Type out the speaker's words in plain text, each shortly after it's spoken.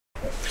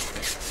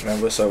Man,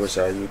 what's up with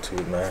y'all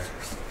YouTube, man?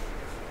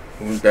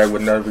 We back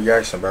with another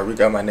reaction, bro. We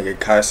got my nigga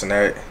Kai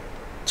Cenat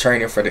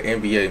training for the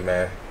NBA,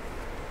 man.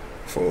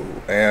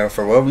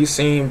 For what we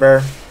seen,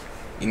 bro,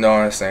 you know what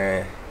I'm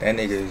saying? That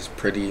nigga is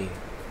pretty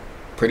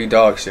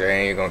dog shit. I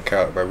ain't gonna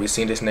count, bro. We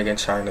seen this nigga in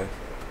China.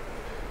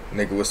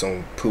 Nigga with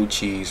some poo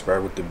cheese,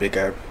 bro, with the big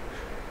app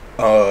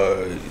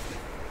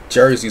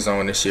jerseys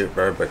on and shit,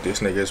 bro. But this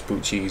nigga is poo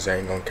cheese. I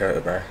ain't gonna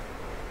count, bro.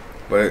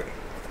 But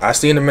I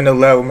seen him in the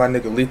lab with my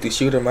nigga Lethal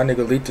Shooter. My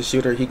nigga Lethal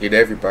Shooter, he get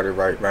everybody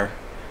right, man.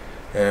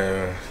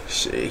 And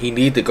shit, he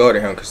need to go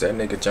to him because that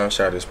nigga jump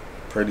shot is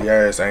pretty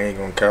ass. I ain't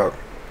gonna count.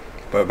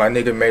 But my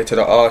nigga made to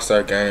the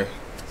All-Star game.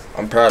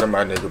 I'm proud of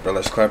my nigga, bro.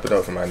 Let's clap it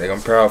up for my nigga.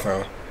 I'm proud of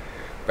him.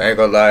 But I ain't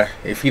gonna lie.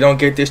 If he don't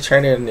get this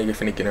training, the nigga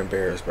finna get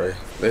embarrassed, bro.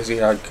 Let's see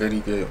how good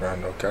he get,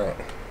 man. No count.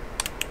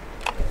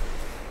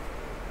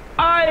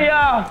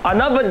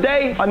 Another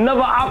day,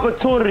 another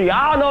opportunity.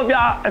 I don't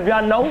know if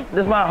y'all know.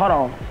 This is my, hold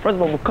on. First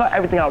of all, we'll cut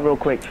everything out real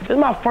quick. This is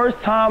my first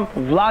time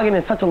vlogging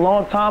in such a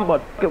long time,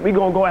 but we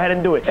gonna go ahead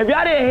and do it. If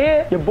y'all didn't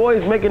hear, your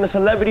boy's making a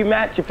celebrity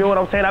match. You feel what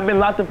I'm saying? I've been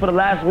locked up for the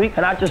last week,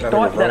 and I just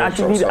thought that I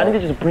need to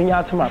just bring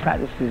y'all to my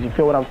practices. You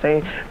feel what I'm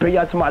saying? Bring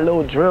y'all to my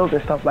little drills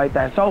and stuff like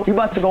that. So we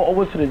about to go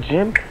over to the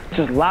gym,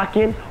 just lock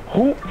in,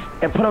 hoop,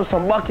 and put up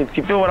some buckets.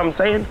 You feel what I'm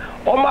saying?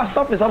 All my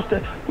stuff is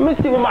upstairs. Let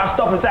me see where my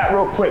stuff is at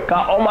real quick.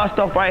 Got all my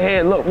stuff right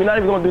here. Look, we're not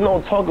even gonna do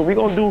no talking. I'm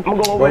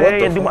gonna go over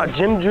here and do my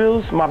gym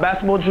drills, my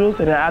basketball drills,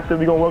 and then after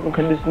we gonna work on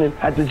conditioning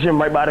at the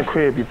gym right by the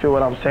crib. You feel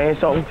what I'm saying?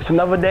 So it's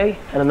another day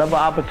and another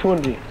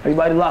opportunity.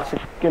 Everybody lock the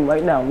in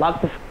right now.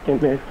 Lock the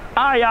in, man.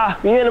 Y'all,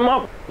 we in him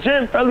up.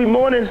 Gym, early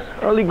morning,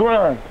 early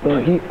grind.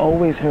 But he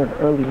always here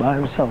early by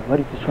himself,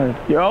 ready to train.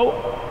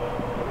 Yo.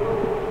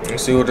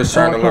 Let's see what this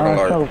trainer looking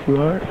like. You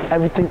heard?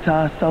 Everything to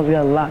ourselves, we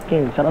gotta lock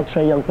in. Shout out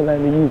Trey Young for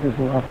letting me use this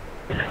one.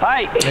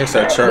 Alright, the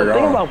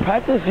thing about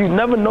practice, you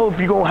never know if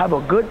you're gonna have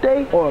a good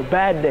day or a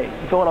bad day.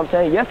 You feel what I'm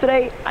saying?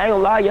 Yesterday, I ain't gonna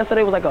lie,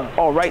 yesterday was like a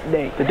alright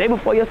day. The day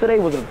before yesterday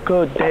was a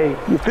good day.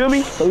 You feel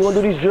me? So we're gonna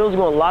do these drills,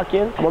 we're gonna lock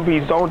in. I'm gonna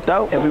be zoned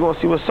out, and we're gonna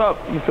see what's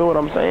up. You feel what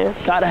I'm saying?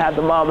 Gotta have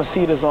the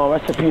mamacitas on.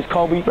 Rest in peace,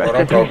 Kobe.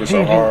 Rest in peace,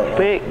 Gigi.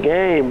 Big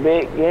game,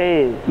 big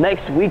game.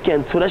 Next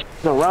weekend, too. That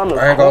shit's around the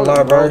corner. I ain't gonna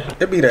lie, bro.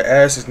 It be the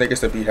asses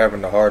niggas that be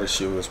having the hardest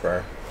shoes,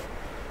 bro.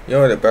 You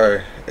know what,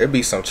 bro? It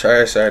be some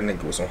trash ass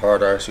nigga with some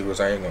hard ass shoes.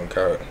 I ain't gonna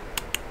count.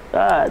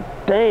 God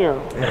damn.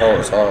 Oh,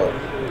 it's hard.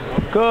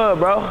 Good,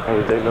 bro.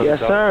 Yes,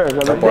 sir.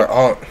 That boy,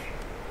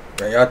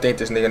 man, y'all think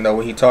this nigga know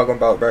what he talking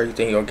about, bro? You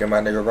think he gonna get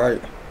my nigga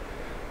right?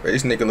 Bro,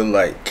 this nigga look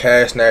like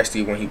Cash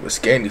Nasty when he was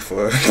skinny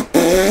for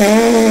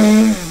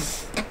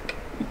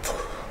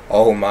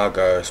oh my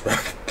gosh, bro.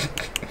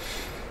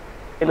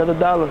 Another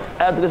dollar.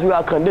 After this, we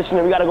got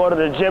conditioning. We gotta go to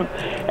the gym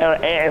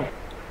and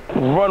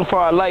run for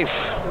our life.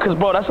 Cause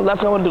bro, that's the last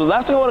thing I wanna do. The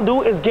last thing I wanna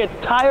do is get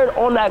tired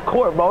on that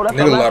court, bro. That's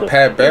the last thing.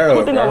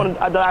 Patbev, The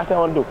last thing I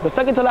wanna do. The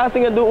second to last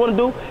thing I wanna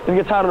do is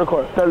get tired on the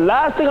court. The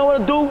last thing I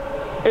wanna do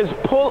is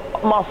pull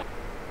my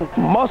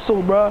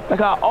muscle, bro.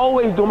 Like I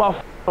always do my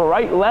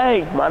right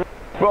leg, man.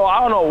 Bro,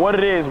 I don't know what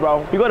it is,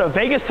 bro. We go to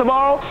Vegas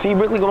tomorrow. See,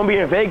 Brickley gonna be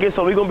in Vegas,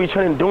 so we gonna be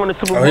training during the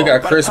Super Bowl. Oh, he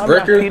got Chris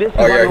Bricker?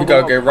 Oh, yeah, he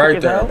gotta get right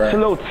there, bro. It's a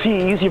little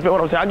tease, you feel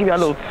what I'm saying? I'll give you a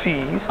little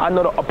tease. I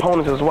know the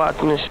opponents is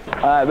watching this shit.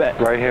 I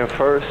bet. Right hand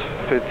first,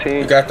 15.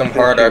 You got them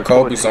hard at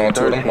Kobe's on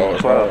too, them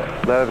hoes,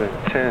 12, 11,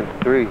 10,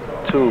 3,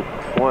 2,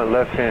 1,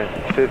 left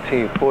hand,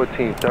 15,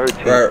 14,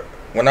 13. Bro,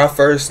 when I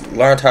first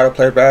learned how to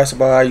play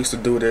basketball, I used to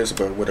do this,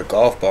 but with a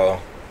golf ball.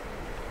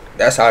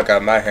 That's how I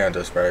got my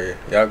handles, bro.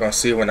 Y'all gonna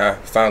see when I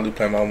finally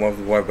play my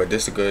 1v1, but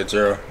this is a good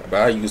drill.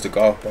 But I use the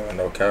golf ball,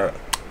 no cap.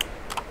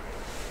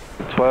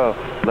 12,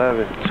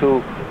 11, 2,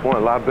 1, a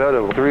lot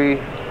better. 3,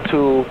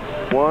 2,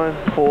 1,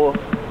 4,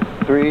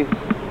 3,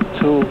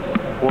 2,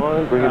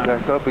 1. Bring it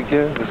back up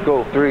again. Let's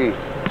go. 3,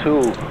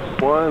 2,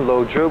 1.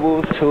 Low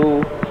dribbles.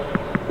 2,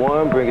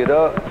 1. Bring it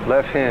up.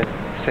 Left hand.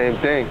 Same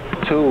thing.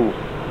 2,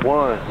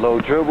 1. Low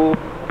dribble.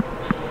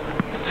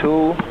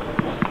 2,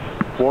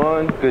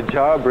 1. Good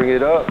job. Bring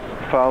it up.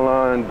 Foul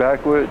line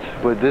backwards,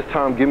 but this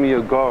time give me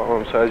your guard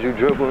arm. So as you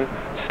dribbling,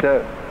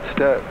 step,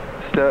 step,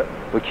 step,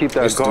 but keep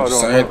that guard arm.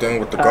 It's the same thing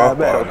with the golf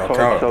ball. No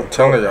count. I'm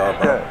telling y'all,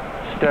 bro.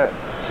 Step,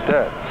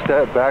 step,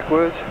 step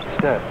backwards,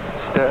 step,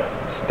 step,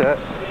 step,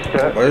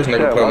 step. Well, this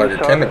nigga play like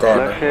a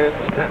kindergartner. Left hand,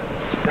 step,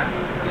 step,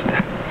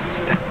 step,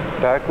 step,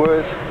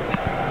 backwards,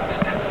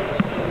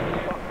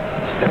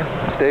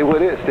 step, stay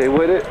with it, stay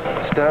with it,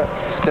 step,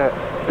 step.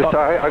 It's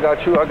alright, I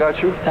got you.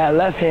 That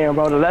left hand,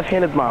 bro. The left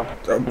hand is my.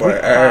 That boy,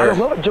 I don't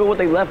know Joe what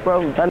they left,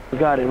 bro. That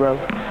got it, bro.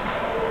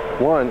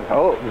 1,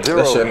 0.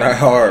 That shit not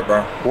hard,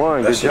 bro.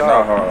 1, that shit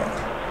job. not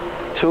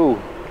hard. 2,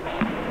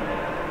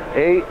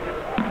 8,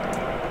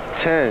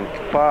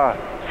 10,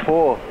 5,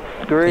 4,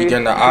 3, he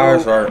getting the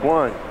eyes right.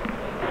 1.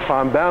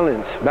 Find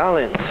balance,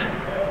 balance,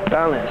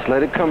 balance.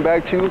 Let it come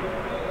back to you.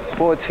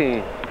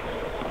 14.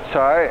 It's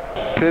alright.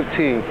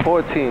 15,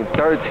 14,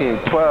 13,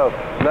 12,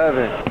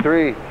 11,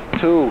 3,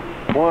 2,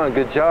 1.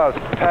 Good job.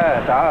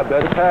 Pass.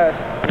 Better pass.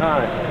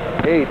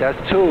 9, 8.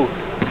 That's 2,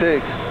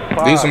 6,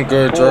 5. These some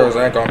good drills.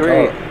 I ain't gonna 3,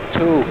 call it.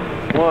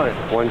 2,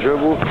 One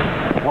dribble.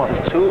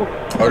 1, 2.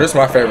 Oh, this is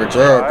my favorite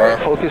drill, bro.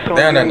 Focus on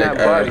Damn, that that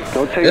body.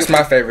 Don't nigga. take This is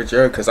my favorite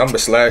drill because I'm a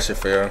slasher,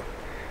 feel.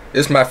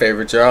 This is my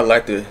favorite drill. I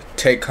like to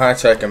take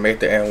contact and make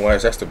the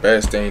N1s. That's the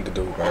best thing to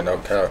do, man. No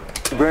cap.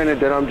 Granted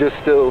that I'm just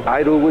still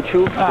idle with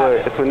you,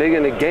 but if a nigga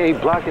in the game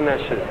blocking that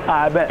shit.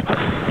 I bet.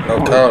 No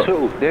cap.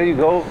 2. There you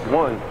go.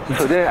 1.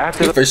 So then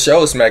after He for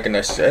sure smacking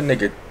that shit. That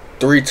nigga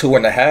 3,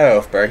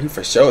 2.5, bro. He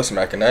for sure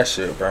smacking that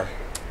shit, bro.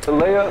 the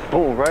layup,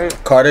 boom, right?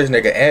 Call this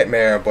nigga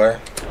Ant-Man, boy.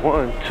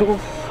 1, 2.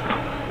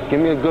 Give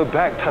me a good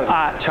back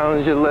touch.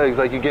 Challenge your legs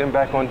like you're getting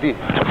back on D.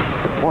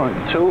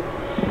 1, 2.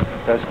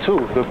 That's 2.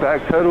 Good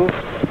back pedal.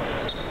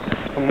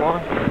 Come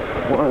on.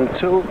 1,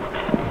 2.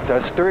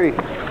 That's 3.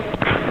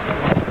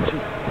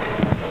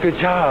 Good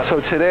job.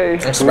 So today,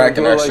 I'm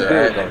smacking that like shit.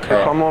 this. I ain't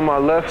gonna If I'm on my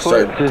left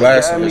foot, Straight just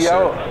glassing jab me this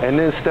out and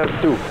then step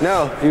through.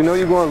 Now, you know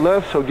you're going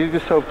left, so give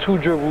yourself 2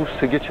 dribbles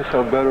to get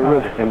yourself better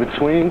rhythm. In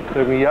between,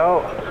 clear me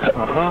out.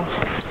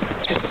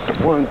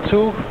 1,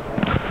 2.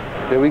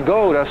 There we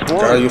go. That's 1.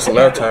 Gotta use the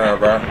left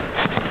hand, bro.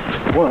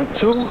 1,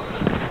 2.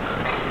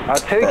 I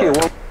take it.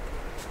 1.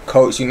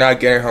 Coach, you not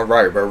getting him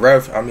right, bro.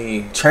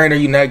 Trainer,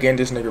 you not getting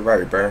this nigga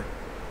right, bro.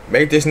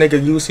 Make this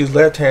nigga use his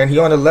left hand. He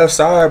on the left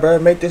side, bro.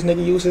 Make this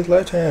nigga use his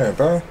left hand,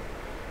 bro.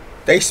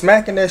 They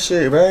smacking that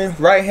shit, bro.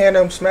 Right hand,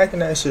 I'm smacking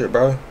that shit,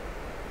 bro.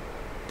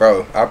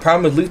 Bro, I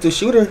promise Lethal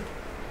Shooter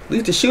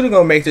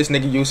gonna make this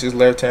nigga use his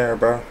left hand,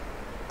 bro.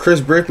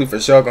 Chris Brickley for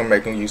sure gonna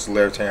make him use the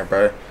left hand,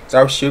 bro.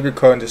 Stop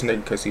sugarcoating this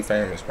nigga because he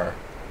famous, bro.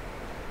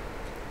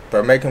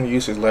 Bro, make him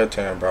use his left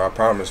hand, bro. I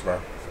promise, bro.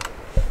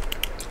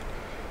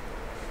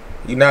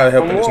 You not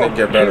helping this nigga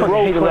get better. You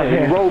role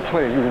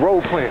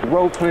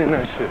playing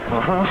that shit.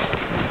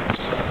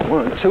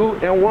 1, 2,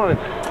 and 1.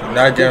 You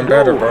not getting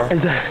better, bro.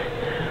 Is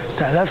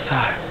that left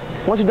side.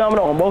 Once you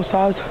dominate on both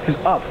sides, it's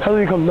up. How do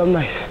you become dumb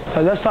nice?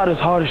 That left side is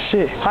hard as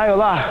shit. I ain't gonna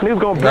lie. Niggas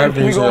gonna break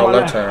me going on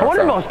left. I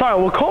wonder if I'm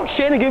starting. Will Coach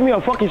Shannon give me a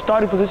fucking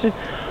starting position?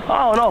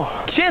 I don't know.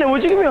 Shannon,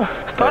 would you give me a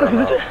starting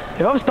position?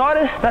 If I'm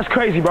starting, that's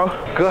crazy, bro.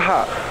 Good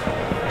hop.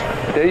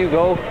 There you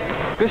go.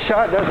 Good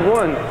shot, that's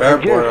 1.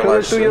 Again, feel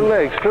it through your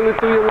legs. Feel it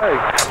through your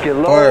legs. Get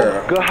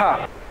low. Good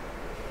hop.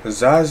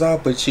 Zaza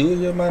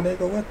Pachulia, my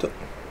nigga. What the?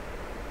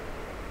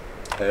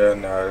 Hell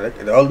nah.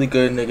 The only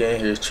good nigga in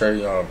here is Trey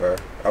Young, bro.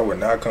 I would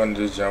not come to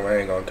this gym. I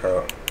ain't gonna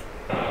count.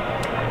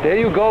 There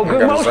you go.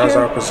 Good motion. Got a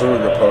Zaza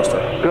Pachulia poster.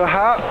 Good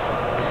hop.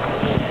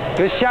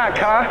 Good shot,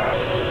 Kai.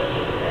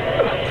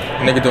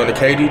 Nigga doing the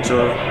KD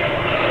drill.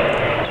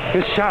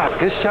 Good shot.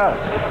 Good shot.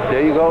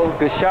 There you go.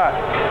 Good shot.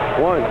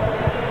 1.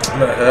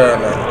 Hell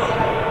nah.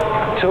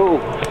 2,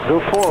 do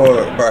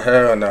 4. But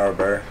hell nah,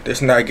 bro.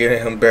 This not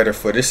getting him better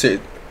for this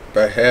shit.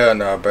 But hell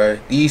nah, bro.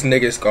 These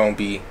niggas gonna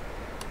be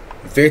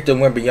Victor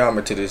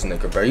Wembanyama to this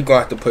nigga, bro. You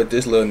gonna have to put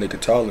this little nigga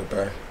taller,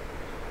 bro.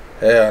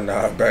 Hell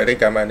nah, bro. They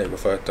got my nigga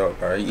fucked up,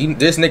 bro.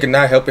 This nigga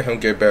not helping him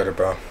get better,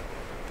 bro.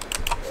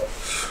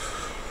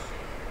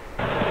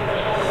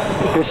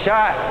 Good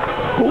shot.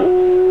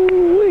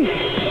 Ooh-wee.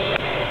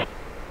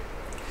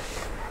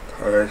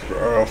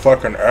 Oh,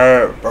 fucking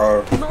ad,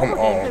 bro. Come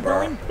on,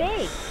 bro.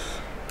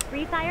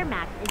 Free Fire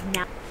Max is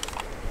now.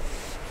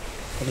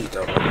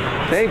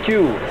 Thank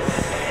you.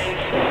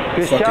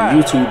 Good fucking shot.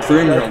 YouTube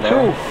Premium,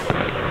 bro.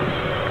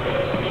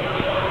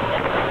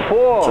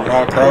 4.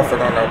 Jamal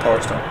Crawford on that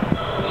poster.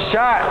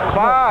 Shot.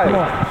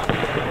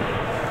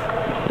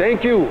 5.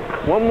 Thank you.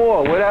 1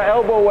 more. Where that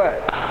elbow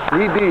at?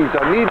 Need these.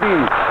 I need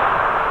these.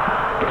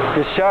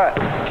 Good shot.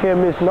 Can't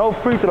miss no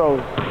free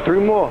throws. 3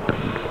 more.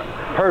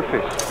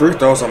 Perfect. Free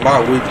throws are my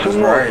weakness, 2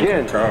 more right?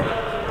 again.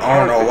 I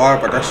don't know why,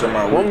 but that shit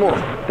my weakness. 1 more.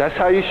 That's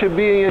how you should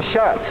be in your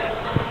shots.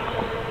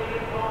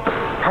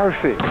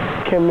 Perfect.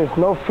 Can't miss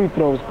no free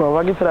throws, bro.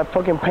 If I get to that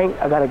fucking paint,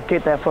 I gotta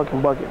get that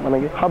fucking bucket, my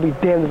nigga. I'll be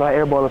damned if I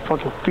airball a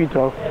fucking free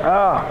throw.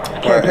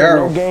 Can't play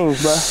no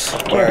games, bro.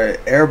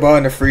 But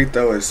airballing the free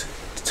throw is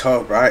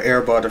tough, bro. I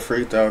airballed the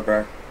free throw, bro.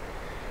 In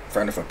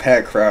front of a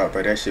packed crowd,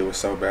 but that shit was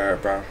so bad,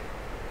 bro.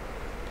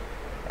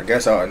 I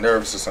guess I was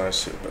nervous or some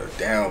shit, but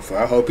damn,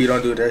 I hope he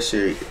don't do that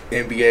shit.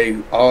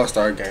 NBA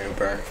All-Star game,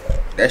 bro.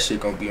 That shit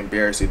gonna be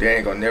embarrassing. They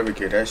ain't gonna never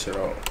get that shit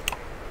on.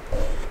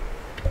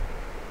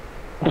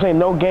 I'm saying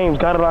no games,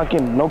 gotta lock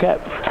in, no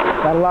cap.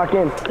 Gotta lock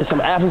in. There's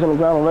some athletes on the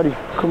ground already.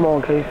 Come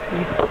on, KC.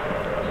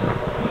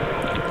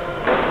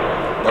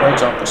 But I'm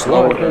jumping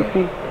slower,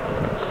 KC.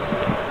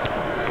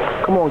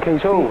 Come on,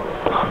 KC. 2.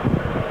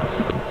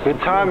 Good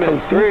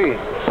timing. 3.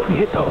 We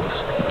hit those.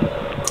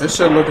 This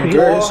shit looking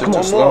good. This shit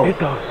just slow. Hit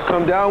those.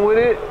 Come down with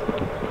it.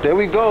 There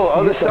we go.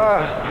 Other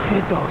side.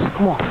 Hit those.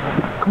 Come on.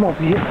 Come on,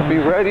 we hit those. Be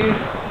ready.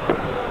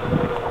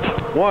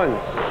 1.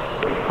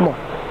 Come on.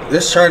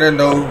 This trying to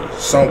know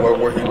somewhat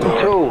what he doing. 2.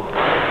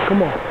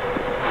 Come on.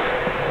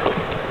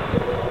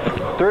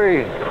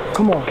 3.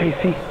 Come on,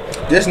 KC.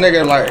 This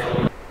nigga like,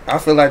 I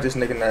feel like this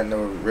nigga not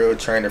no real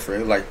trainer for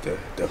it. Like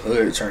the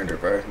hood trainer,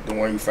 bro. The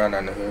one you found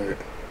on the hood.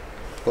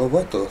 But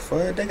what the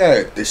fuck? They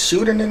got the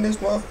shooting in this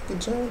motherfucking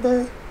gym,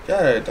 bro.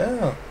 God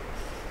damn.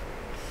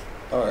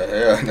 Oh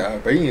hell nah,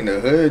 but you in the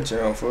hood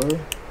gym, fool.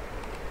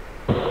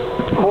 4.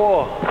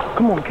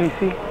 Come on,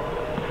 KC.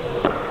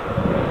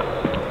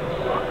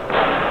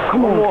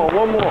 Come on.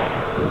 One more.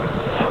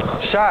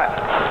 Shot.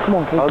 Come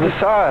on, Other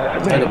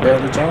side. Had a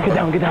barely jump. Get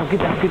down.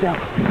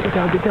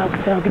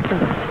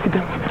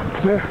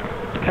 Come here.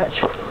 Catch.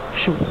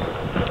 Shoot.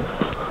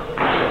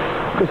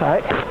 Good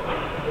side.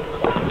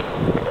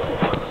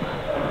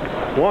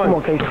 One. Come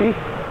on, KC.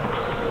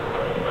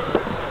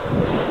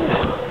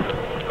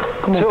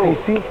 Come on, Two.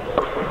 KC.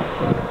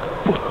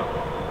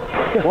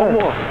 Yes, One sir.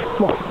 more.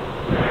 Come on.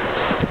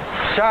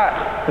 Shot.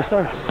 Yes,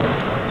 sir.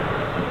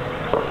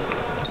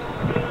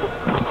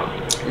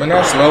 Man,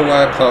 that slow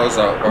wide close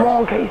out, Come bro.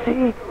 on,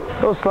 KC.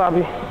 So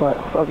sloppy, but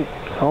fuck it.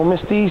 Don't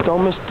miss these.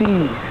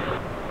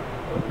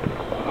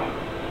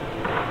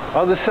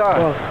 Other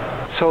side.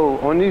 So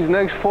on these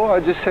next 4, I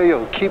just say,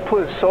 yo, keep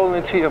putting soul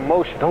into your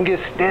motion. Don't get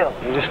still.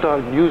 And just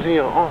start using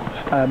your arms.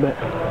 I bet.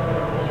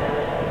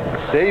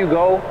 There you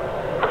go.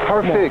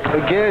 Perfect.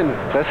 Again,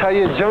 that's how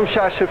your jump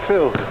shot should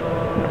feel.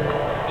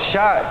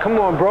 Shot. Come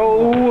on,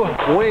 bro.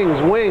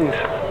 Wings.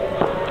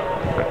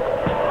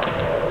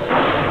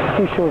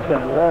 Keep shooting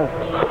that left.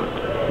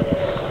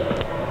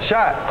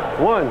 Shot.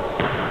 One.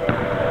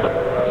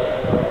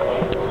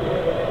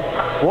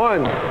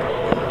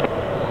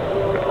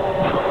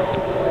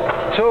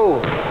 Two.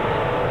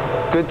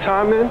 Good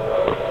timing.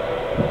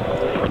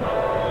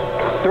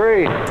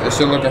 3. That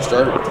shit looking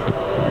straight.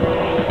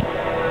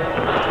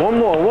 One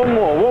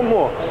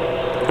more.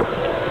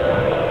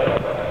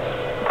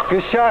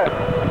 Good shot.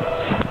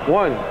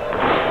 1.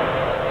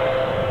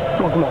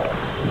 Come on.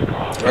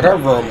 But that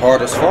room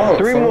hard as fuck.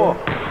 3 more.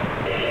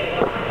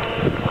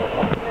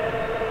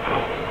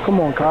 Come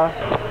on, Kai.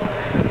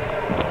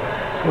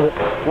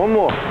 One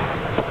more.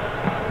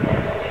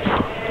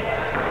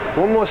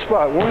 One more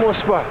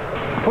spot.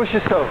 Push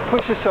yourself.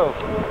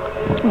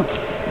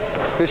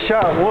 Good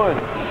shot. 1.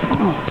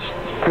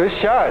 Good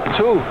shot.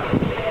 2.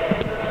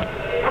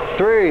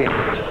 3.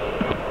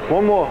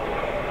 One more.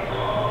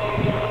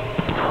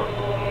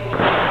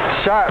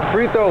 Shot.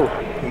 Free throw.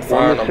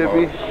 Fire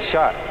Mississippi.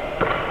 Shot.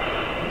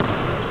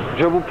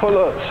 Dribble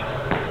pull-ups.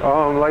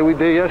 Like we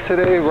did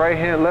yesterday. Right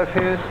hand, left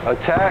hand.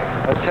 Attack.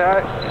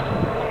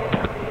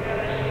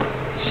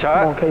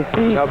 Shot. Come on,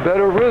 KC. Got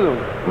better rhythm.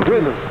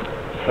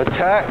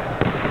 Attack.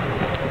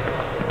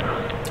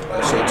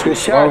 That shit too Good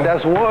slow. shot.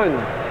 That's 1.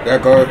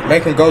 That go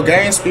make him go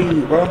game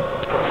speed, bro.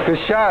 Good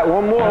shot.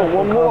 One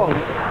more.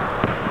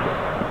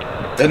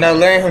 They're not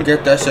letting him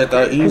get that shit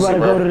that You easy, gotta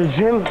go bro. to the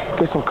gym,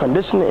 get some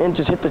conditioning in,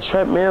 just hit the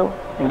treadmill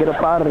and get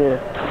up out of there.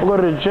 I'll go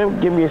to the gym,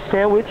 give me a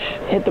sandwich,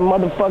 hit the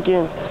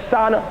motherfucking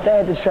sauna,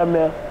 then hit the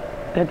treadmill,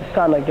 then hit the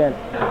sauna again.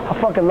 I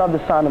fucking love the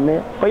sauna,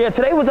 man. But yeah,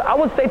 I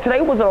would say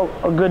today was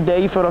a good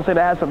day. You feel what I'm saying?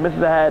 I had some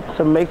misses, I had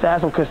some makes, I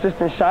had some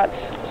consistent shots.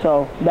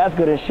 So that's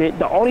good and shit.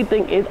 The only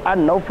thing is, I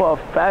know for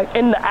a fact,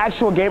 in the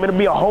actual game, it'll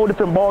be a whole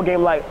different ball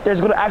game. Like, there's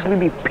gonna actually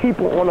be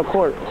people on the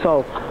court.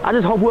 So I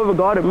just hope whoever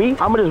guarded me,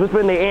 I'm gonna just whisper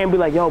in their ear and be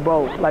like, yo,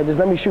 bro, like, just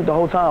let me shoot the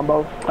whole time,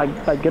 bro.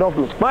 Like get off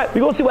me. But we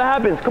gonna see what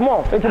happens. Come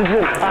on, into the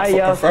gym. All right,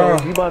 y'all. So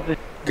you about to.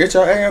 Get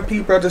your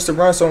AMP brothers to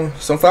run some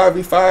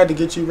 5v5 to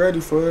get you ready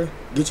for it.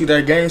 Get you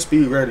that game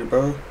speed ready,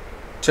 bro.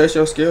 Test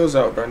your skills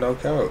out, bro. No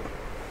count.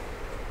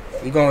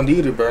 You gonna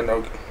need it, bro.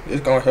 No,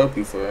 it's gonna help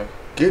you for it.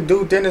 Get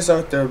Dude Dennis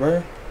out there,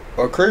 bro.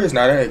 Or Chris.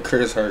 Nah, that ain't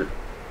Chris hurt.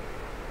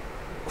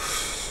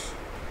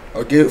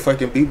 Or get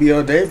fucking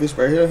BBL Davis,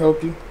 bro. He'll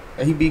help you.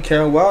 And he beat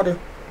Karen Wilder.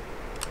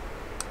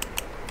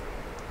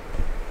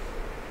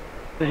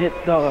 To hit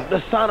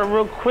the sauna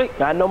real quick.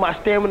 I know my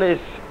stamina is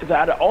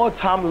at an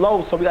all-time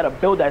low, so we gotta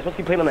build that.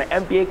 Especially playing on an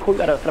NBA court,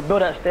 we gotta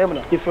build that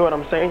stamina. You feel what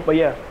I'm saying? But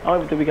yeah, I don't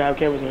even think we can have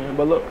cameras in here.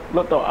 But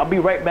look though, I'll be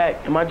right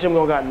back. And my gym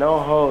don't got no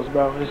hoes,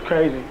 bro. It's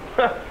crazy.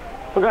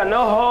 We got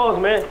no hoes,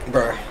 man.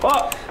 Bro.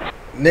 Fuck.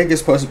 Niggas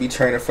supposed to be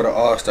training for the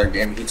All-Star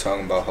game. He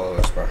talking about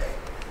hoes, bro.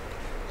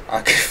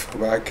 I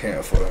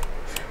can't for it.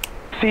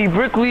 See,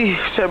 Brickley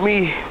sent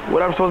me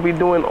what I'm supposed to be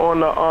doing on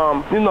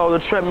the, the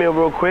treadmill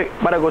real quick.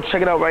 About to go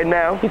check it out right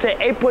now. He said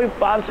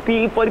 8.5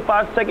 speed,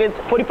 45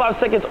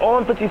 seconds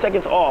on, 50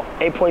 seconds off.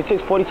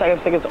 8.6,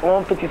 45 seconds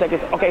on, 50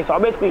 seconds. Okay, so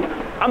I'm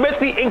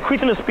basically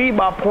increasing the speed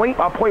by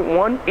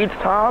 0.1 each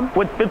time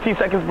with 50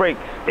 seconds breaks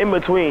in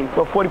between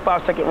for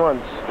 45-second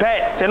runs.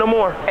 Bet, say no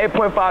more.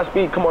 8.5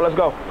 speed, come on, let's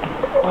go.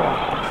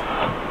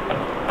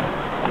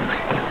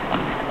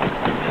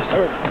 Yes,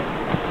 sir.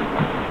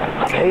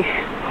 Okay,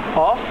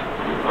 off.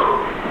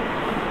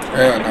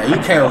 Hell no, you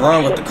can't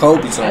run with the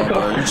Kobe's on,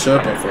 bro. You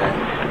tripping for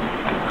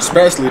him.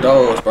 Especially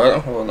those, bro.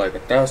 I'm holding like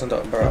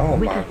 $1,000, bro. Oh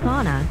With my. the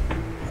sauna,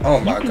 Oh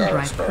my you can gosh,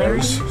 drive bro.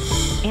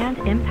 clarity and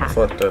impact.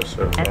 Fuck that shit,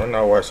 bro. I'm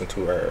not watching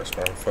 2 hours,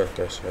 bro. Fuck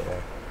that shit,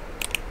 bro.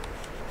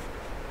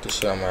 This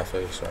shit on my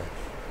face, bro.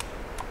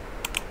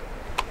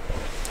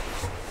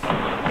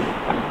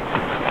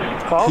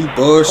 He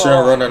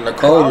bullshitting running the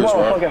Kobe's, I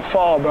won't bro. fucking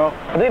fall, bro.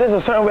 I think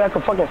there's a certain way I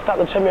can fucking stop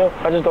the treadmill.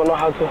 I just don't know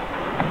how to.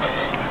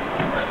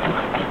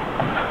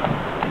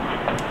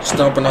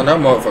 Stomping on that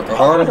motherfucker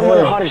hard as I'm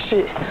running hell. hard as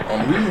shit. On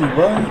me,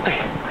 bro.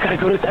 Gotta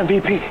go to this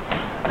MVP.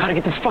 Gotta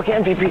get this fucking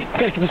MVP.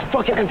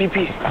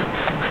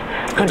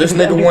 If this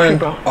nigga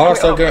win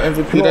All-Star Game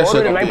MVP, that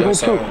shit gonna be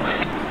insane.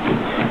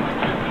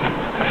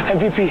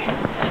 MVP.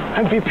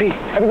 MVP.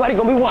 Everybody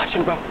gonna be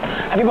watching, bro.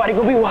 Everybody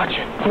gonna be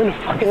watching. I'm in the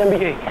fucking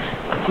NBA.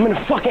 I'm in the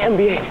fucking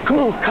NBA. Come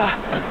on,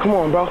 Kai. Come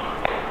on, bro.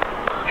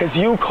 It's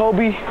you,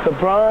 Kobe,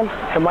 LeBron,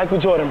 and Michael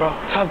Jordan, bro.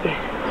 It's out there.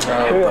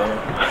 Here we go.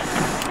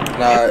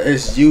 Nah,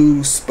 it's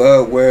you,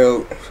 Spud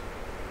Weld,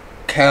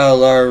 Kyle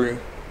Lowry.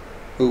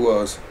 Who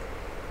else?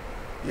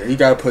 Yeah, he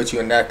gotta put you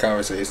in that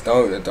conversation.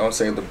 Don't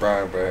say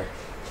LeBron, bro.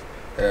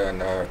 Hell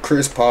nah.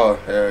 Chris Paul.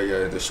 Hell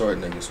yeah, the short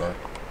niggas, man.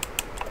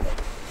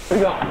 Here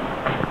we go.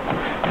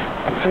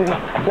 Here we go.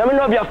 Let me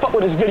know if y'all fuck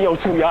with this video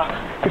too, y'all.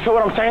 You feel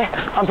what I'm saying?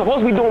 I'm supposed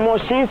to be doing more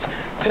streams.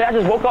 Today I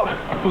just woke up.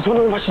 I was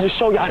wondering if I should just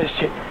show y'all this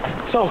shit.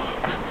 So,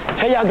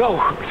 here y'all go.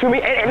 You feel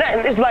me?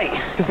 And it's late.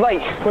 It's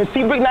late. When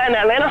C-Brick not in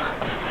Atlanta,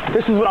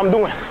 this is what I'm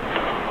doing.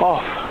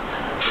 Off.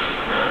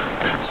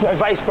 It's my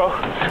advice, bro.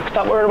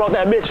 Stop worrying about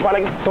that bitch, my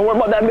nigga. Don't worry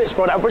about that bitch,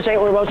 bro. That bitch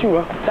ain't worried about you,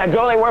 bro. That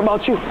girl ain't worried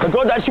about you. The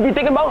girl that you be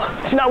thinking about,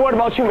 she's not worried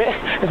about you, man.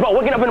 It's about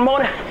waking up in the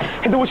morning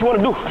and do what you want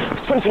to do.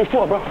 It's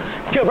 2024, bro.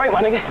 Get right,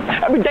 my nigga.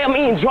 Every day I'm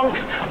eating drunk,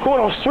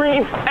 going on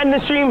stream, ending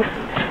the stream,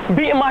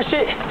 beating my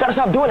shit. Gotta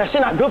stop doing that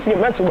shit. Not good for your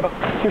mental, bro.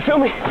 You feel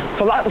me?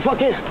 It's a lot to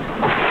fuck in.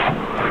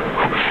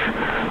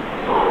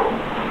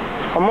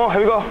 Come on,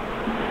 here we go.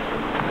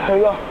 Here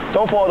we go.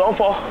 Don't fall, don't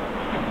fall.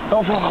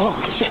 Don't fall. Oh,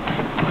 shit.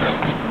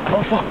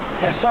 Don't fall.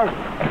 Yes, sir.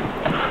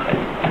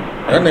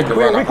 That nigga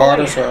running hard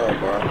as hell,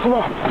 bro. Come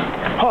on.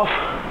 Off.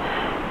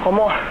 One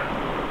more.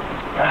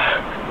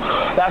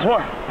 Last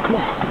one. Come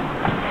on.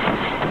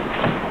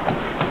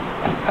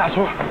 Last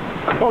one.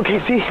 Come on,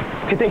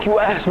 KC. You think you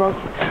ass, bro.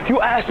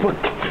 You ass, but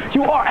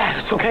you are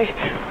ass, okay?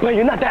 But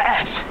you're not that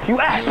ass. You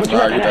ass, but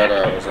you're not that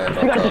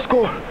ass. You got to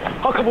score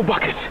a couple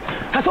buckets.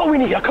 That's all we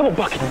need, a couple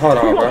buckets. Hold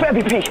on, bro.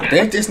 MVP.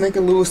 Didn't this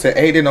nigga lose to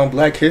Aiden on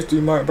Black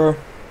History Month, bro?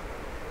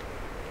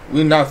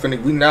 We not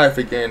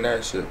forgetting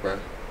that shit, bro.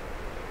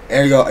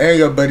 And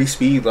your buddy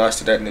Speed lost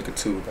to that nigga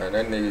too, man.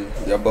 That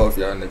nigga, both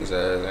y'all niggas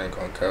ass ain't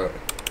gonna count.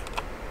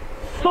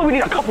 So we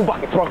need a couple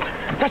buckets, bro.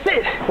 That's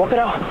it. Walk it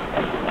out.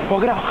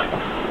 Walk it out.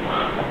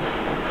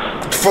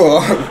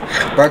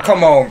 Bro,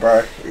 come on,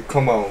 bro.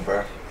 Come on,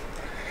 bro.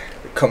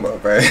 Come on,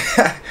 bro.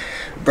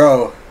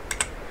 Bro,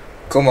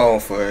 come on,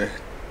 for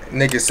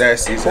nigga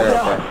sassy as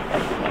hell,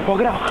 bro.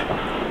 Walk it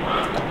out.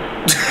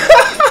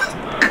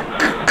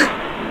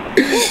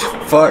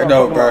 Fuck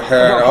no, bro.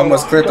 I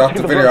almost quit off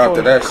the video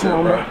after that shit,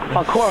 bro.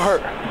 My core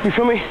hurt. You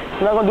feel me?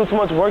 I'm not gonna do too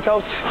much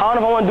workouts. I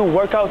don't know if I wanna do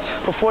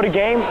workouts before the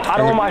game. I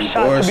don't want my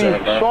shots to be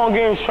strong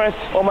in strength,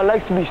 or my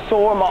legs to be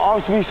sore, my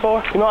arms to be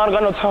sore. You know, I don't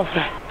got no time for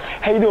that.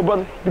 How you doing,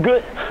 brother? You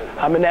good?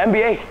 I'm in the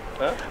NBA.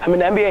 Huh? I'm in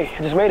the NBA.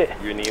 I just made it.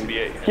 You're in the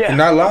NBA? Yeah. You're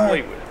not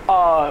lying?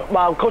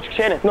 My coach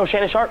Shannon. No,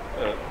 Shannon Sharp.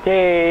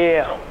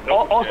 Yeah.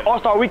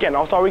 All-Star weekend.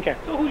 All-Star weekend.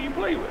 So who you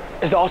play with?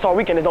 It's the All-Star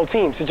weekend. There's no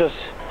teams. It's just.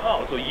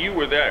 Oh, so you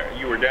were there.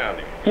 You were down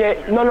there.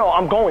 Yeah. No.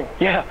 I'm going.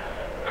 Yeah.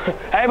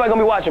 Everybody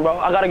gonna be watching, bro.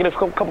 I gotta get a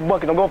couple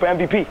buckets. I'm going for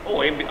MVP.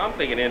 Oh, I'm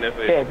thinking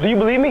NFL. Yeah. Do you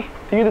believe me?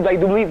 Do you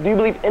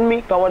believe in me?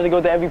 If I wanted to go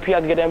to the MVP,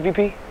 I'd get the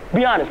MVP.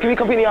 Be honest. Be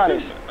completely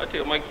honest. I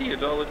tell my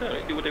kids all the time.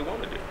 They do what they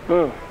want to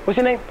do. What's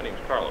your name? My name's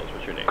Carlos.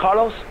 What's your name?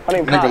 Carlos? My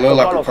name's Carlos. Look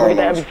like Carlos. Carlos. I'm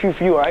gonna get the MVP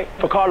for you, all right?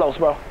 For Carlos,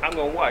 bro. I'm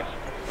gonna watch.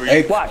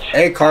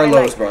 Hey,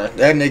 Carlos, bro.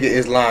 That nigga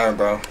is lying,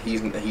 bro.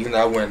 He's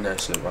not winning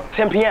that shit, bro.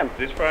 10 p.m.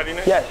 This Friday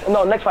night? Yes.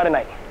 No, next Friday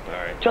night. All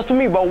right. Just for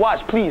me, bro.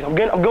 Watch, please. I'm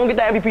gonna get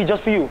that MVP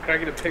just for you. Can I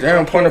get a picture?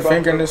 Damn, point a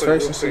finger in his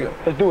face and shit.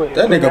 Let's do it.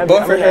 That nigga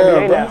buff as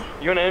hell, bro.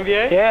 You in the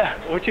NBA? Yeah.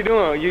 What you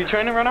doing? You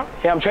training right now?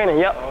 Yeah, I'm training.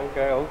 Yep.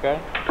 Okay.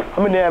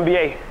 I'm in the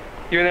NBA.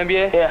 You in the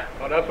NBA? Yeah.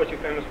 Oh, that's what you're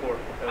famous for.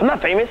 I'm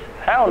not famous.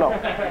 Hell no.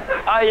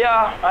 I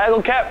ain't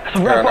gonna cap.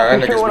 That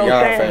nigga's what I'm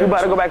beyond saying. famous. You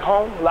better go back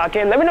home, lock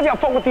in. Let me know if y'all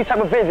fuck with these type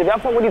of vids. If y'all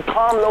fuck with these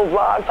calm, low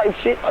vlog type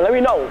shit, let me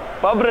know.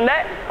 But other than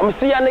that, I'm gonna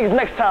see y'all niggas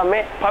next time,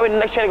 man. Probably the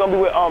next channel gonna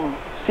be with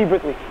C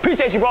Brickley.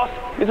 Appreciate you, boss.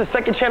 It's the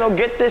second channel.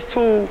 Get this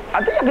to,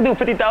 I think I can do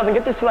 50,000.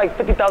 Get this to like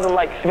 50,000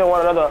 likes if you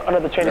want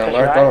another training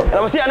session, right? And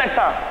I'm gonna see y'all next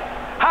time.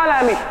 Holla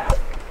at me.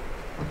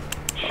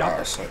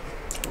 Awesome.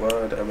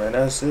 Well, man,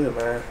 that's it,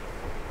 man.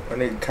 My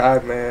nigga Kai,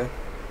 man.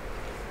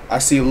 I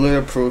see a little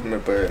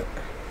improvement, but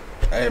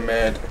hey,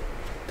 man,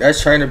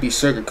 that's trying to be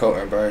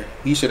sugarcoating, bro.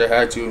 He should have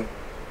had you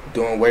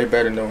doing way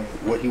better than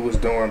what he was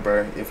doing,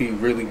 bro. If he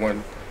really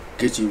wanted to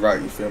get you right,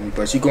 you feel me?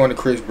 But you going to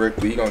Chris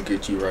Brickley, he gonna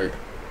get you right.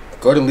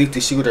 Go to Leaf the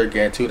Shooter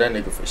again too. That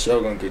nigga for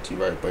sure gonna get you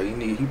right, but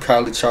he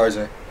probably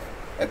charging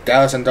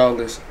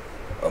 $1,000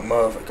 a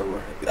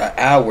motherfucker an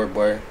hour,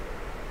 boy.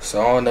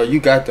 So I don't know.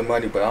 You got the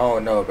money, but I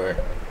don't know, bro.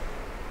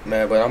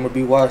 Man, but I'm gonna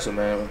be watching,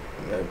 man.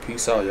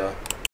 Peace out, y'all.